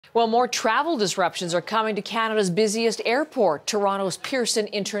Well, more travel disruptions are coming to Canada's busiest airport, Toronto's Pearson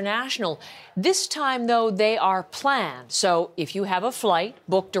International. This time, though, they are planned. So if you have a flight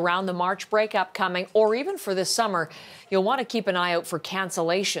booked around the March break upcoming, or even for this summer, you'll want to keep an eye out for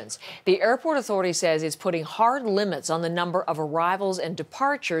cancellations. The airport authority says it's putting hard limits on the number of arrivals and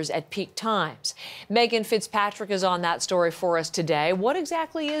departures at peak times. Megan Fitzpatrick is on that story for us today. What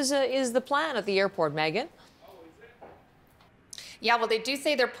exactly is the plan at the airport, Megan? Yeah, well, they do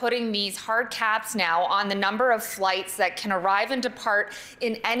say they're putting these hard caps now on the number of flights that can arrive and depart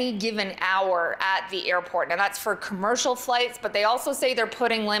in any given hour at the airport. Now, that's for commercial flights, but they also say they're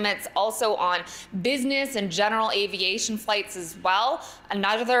putting limits also on business and general aviation flights as well.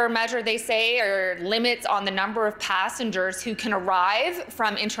 Another measure, they say, are limits on the number of passengers who can arrive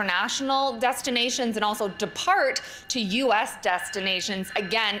from international destinations and also depart to U.S. destinations,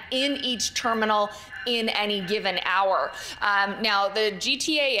 again, in each terminal in any given hour. Now, the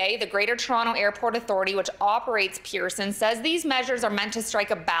GTAA, the Greater Toronto Airport Authority, which operates Pearson, says these measures are meant to strike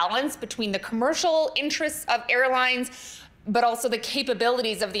a balance between the commercial interests of airlines but also the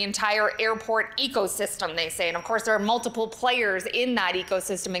capabilities of the entire airport ecosystem, they say. And of course, there are multiple players in that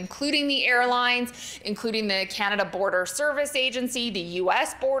ecosystem, including the airlines, including the Canada Border Service Agency, the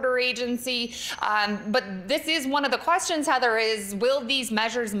U.S. Border Agency. But this is one of the questions, Heather, is will these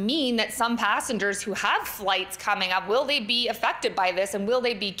measures mean that some passengers who have flights coming up, will they be affected by this and will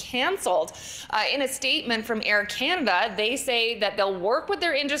they be canceled? In a statement from Air Canada, they say that they'll work with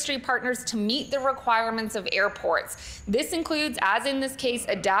their industry partners to meet the requirements of airports. This includes, as in this case,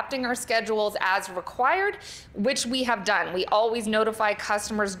 adapting our schedules as required, which we have done. We always notify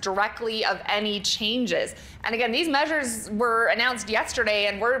customers directly of any changes. And again, these measures were announced yesterday,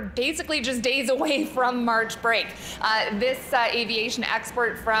 and we're basically just days away from March break. This aviation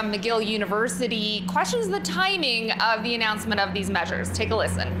expert from McGill University questions the timing of the announcement of these measures. Take a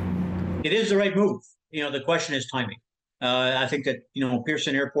listen. It is the right move. The question is timing. I think that,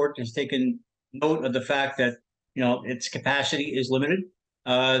 Pearson Airport has taken note of the fact that its capacity is limited,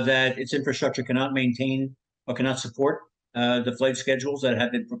 that its infrastructure cannot maintain or cannot support the flight schedules that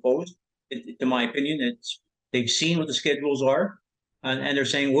have been proposed. In my opinion, they've seen what the schedules are, and they're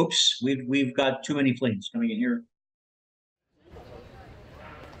saying, "Whoops, we've got too many planes coming in here."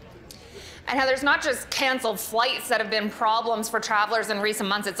 And how there's not just canceled flights that have been problems for travelers in recent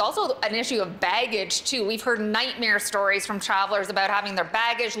months, it's also an issue of baggage too. We've heard nightmare stories from travelers about having their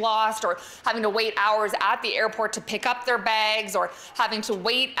baggage lost or having to wait hours at the airport to pick up their bags or having to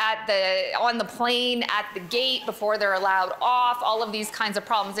wait on the plane at the gate before they're allowed off, all of these kinds of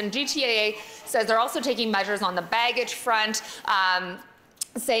problems. And GTAA says they're also taking measures on the baggage front,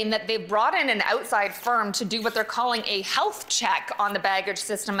 saying that they've brought in an outside firm to do what they're calling a health check on the baggage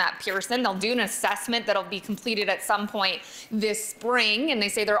system at Pearson. They'll do an assessment that'll be completed at some point this spring. And they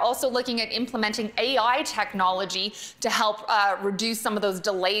say they're also looking at implementing AI technology to help reduce some of those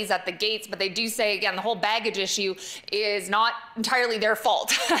delays at the gates. But they do say, again, the whole baggage issue is not entirely their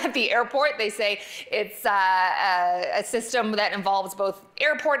fault at the airport. They say it's a system that involves both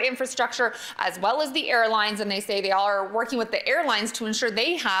airport infrastructure as well as the airlines. And they say they are working with the airlines to ensure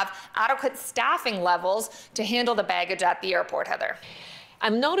they have adequate staffing levels to handle the baggage at the airport, Heather.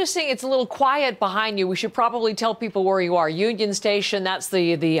 I'm noticing it's a little quiet behind you. We should probably tell people where you are. Union Station, that's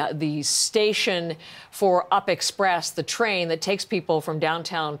the station for Up Express, the train that takes people from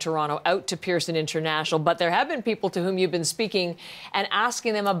downtown Toronto out to Pearson International. But there have been people to whom you've been speaking and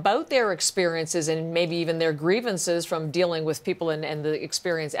asking them about their experiences and maybe even their grievances from dealing with people and the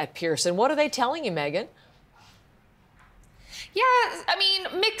experience at Pearson. What are they telling you, Megan? Yeah, I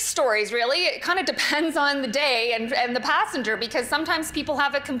mean, mixed stories, really. It kind of depends on the day and the passenger, because sometimes people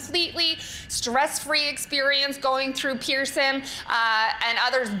have a completely stress-free experience going through Pearson and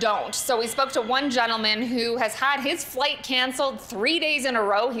others don't. So we spoke to one gentleman who has had his flight canceled 3 days in a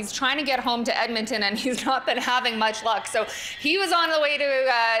row. He's trying to get home to Edmonton and he's not been having much luck. So he was on the way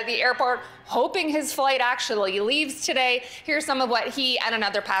to the airport hoping his flight actually leaves today. Here's some of what he and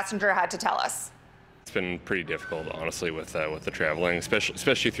another passenger had to tell us. It's been pretty difficult, honestly, with the traveling,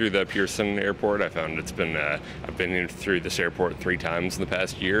 especially through the Pearson airport. I found it's been I've been through this airport 3 times in the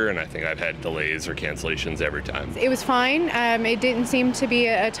past year, and I think I've had delays or cancellations every time. It was fine. It didn't seem to be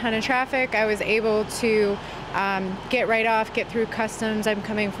a ton of traffic. I was able to get right off, get through customs. I'm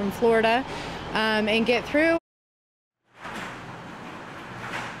coming from Florida, and get through.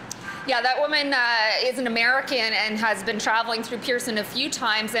 Yeah, that woman is an American and has been traveling through Pearson a few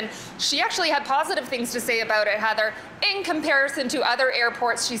times, and she actually had positive things to say about it, Heather. In comparison to other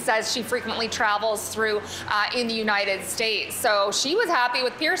airports, she says she frequently travels through in the United States. So she was happy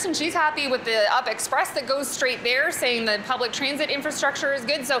with Pearson. She's happy with the Up Express that goes straight there, saying the public transit infrastructure is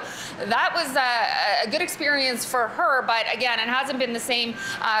good. So that was a good experience for her. But again, it hasn't been the same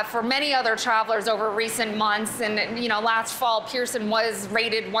for many other travelers over recent months. And, you know, last fall, Pearson was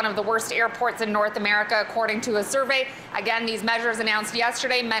rated one of the worst airports in North America, according to a survey. Again, these measures announced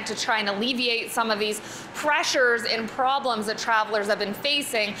yesterday meant to try and alleviate some of these pressures and problems that travelers have been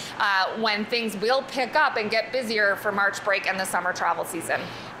facing when things will pick up and get busier for March break and the summer travel season.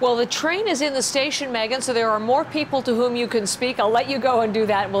 Well, the train is in the station, Megan, so there are more people to whom you can speak. I'll let you go and do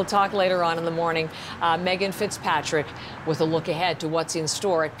that. We'll talk later on in the morning. Megan Fitzpatrick with a look ahead to what's in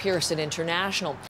store at Pearson International.